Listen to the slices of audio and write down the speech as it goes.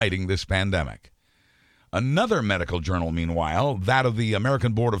fighting this pandemic. Another medical journal, meanwhile, that of the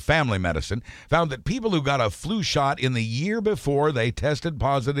American Board of Family Medicine, found that people who got a flu shot in the year before they tested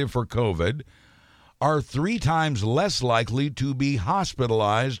positive for COVID are 3 times less likely to be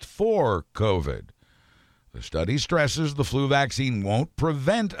hospitalized for COVID. The study stresses the flu vaccine won't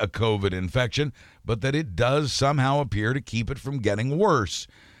prevent a COVID infection, but that it does somehow appear to keep it from getting worse.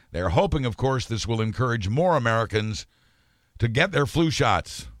 They're hoping, of course, this will encourage more Americans to get their flu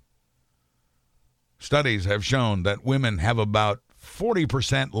shots. Studies have shown that women have about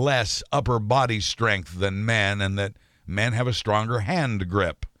 40% less upper body strength than men, and that men have a stronger hand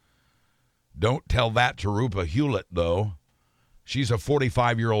grip. Don't tell that to Rupa Hewlett, though. She's a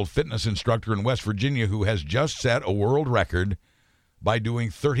 45-year-old fitness instructor in West Virginia who has just set a world record by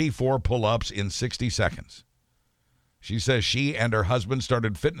doing 34 pull-ups in 60 seconds. She says she and her husband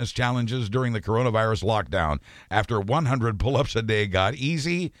started fitness challenges during the coronavirus lockdown. After 100 pull-ups a day got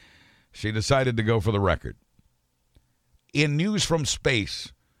easy, she decided to go for the record. In news from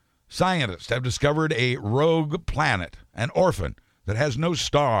space, scientists have discovered a rogue planet, an orphan, that has no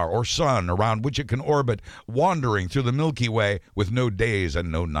star or sun around which it can orbit, wandering through the Milky Way with no days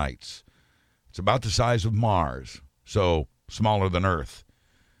and no nights. It's about the size of Mars, so smaller than Earth.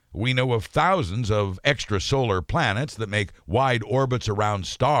 We know of thousands of extrasolar planets that make wide orbits around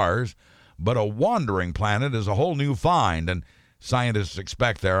stars, but a wandering planet is a whole new find, and scientists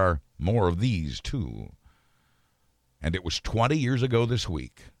expect there are more of these, too. And it was 20 years ago this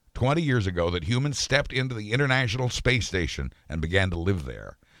week, 20 years ago, that humans stepped into the International Space Station and began to live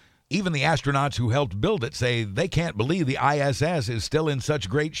there. Even the astronauts who helped build it say they can't believe the ISS is still in such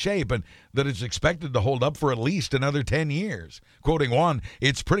great shape and that it's expected to hold up for at least another 10 years. Quoting one,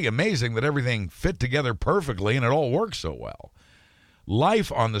 "It's pretty amazing that everything fit together perfectly and it all works so well."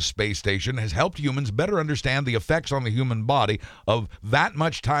 Life on the space station has helped humans better understand the effects on the human body of that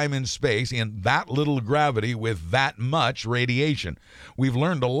much time in space in that little gravity with that much radiation. We've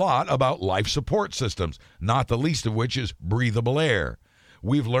learned a lot about life support systems, not the least of which is breathable air.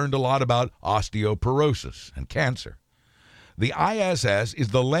 We've learned a lot about osteoporosis and cancer. The ISS is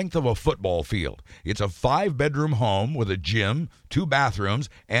the length of a football field. It's a 5-bedroom home with a gym, 2 bathrooms,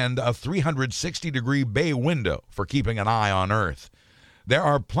 and a 360-degree bay window for keeping an eye on Earth. There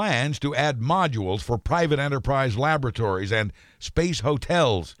are plans to add modules for private enterprise laboratories and space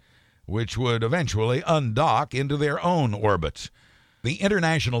hotels, which would eventually undock into their own orbits. The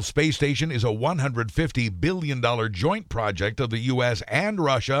International Space Station is a $150 billion joint project of the U.S. and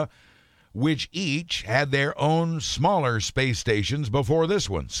Russia, which each had their own smaller space stations before this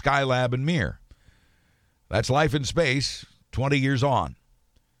one, Skylab and Mir. That's life in space 20 years on.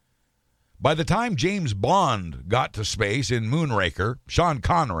 By the time James Bond got to space in Moonraker, Sean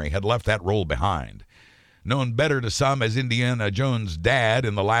Connery had left that role behind. Known better to some as Indiana Jones' dad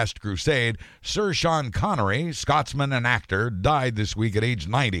in The Last Crusade, Sir Sean Connery, Scotsman and actor, died this week at age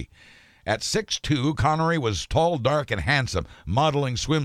 90. At 6'2", Connery was tall, dark, and handsome, modeling swim